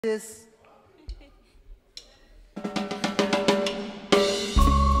This.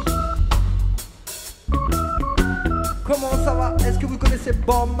 Comment ça va? Est-ce que vous connaissez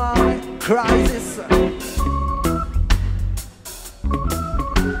Bob Marley? Crisis.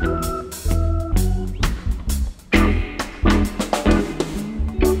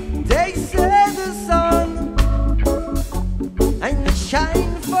 They say the sun ain't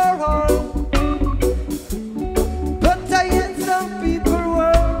shine for all, but I hear some people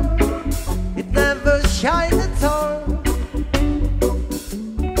word it never shine at all.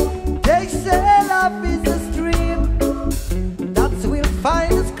 They say love is a stream that will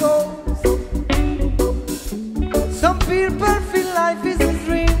find its course. Some people feel life is a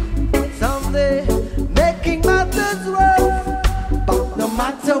dream, someday making matters worse. But no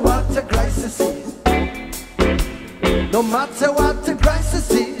matter what the crisis is, no matter what the crisis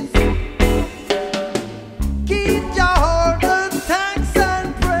is, keep your heart and thanks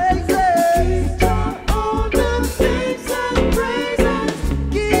and praises. Keep your heart and thanks and praises.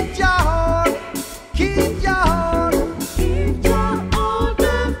 Keep your heart, keep your heart, keep your heart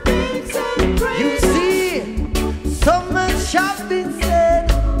and thanks and praises. You see, so much has been said,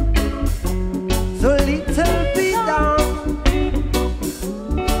 so little be done.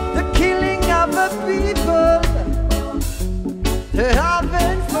 The killing of a people, they're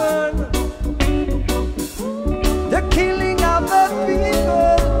having fun. The killing of the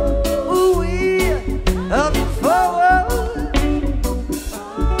people who we have forward.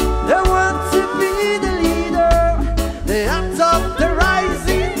 They want to be the leader, they atop the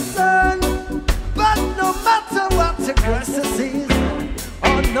rising sun. But no matter what the crisis is,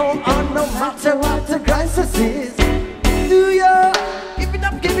 oh no matter what the crisis is, do you give it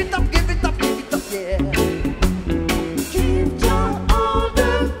up, give it up, give it up, give it up, yeah. Keep your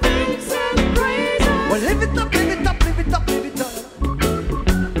older things and praises. Well, live it up, live it up, live it up, live it up.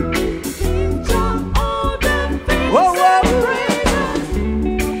 Keep your older things and praises.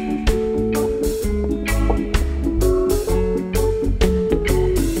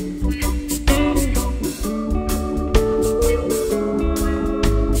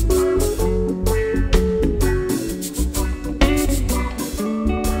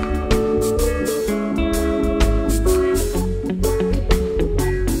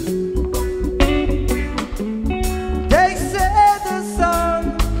 They say the sun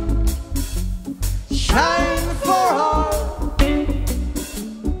shine for all,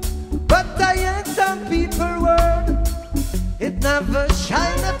 but I hear some people word it never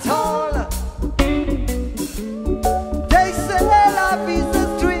shine at all. They say love is a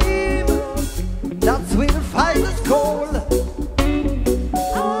dream that will find us cold.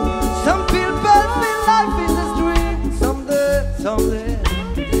 Some people feel life is a dream, someday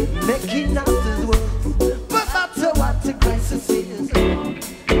making up this world. But no matter what the crisis is,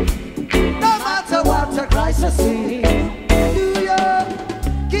 no matter what the crisis is, do you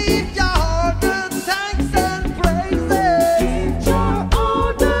keep your heart and thanks and praises? Keep your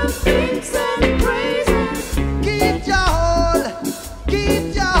heart and thanks and praises. Keep your all,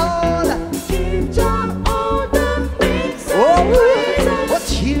 keep your all, keep your heart and thanks and praises. Oh,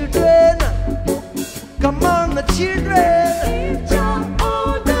 children, come on, the children. Keep your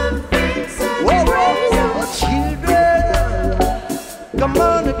heart and thanks and praises. Oh, children, come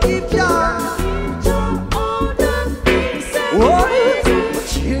on, keep your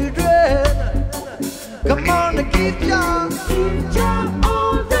children, come on, keep your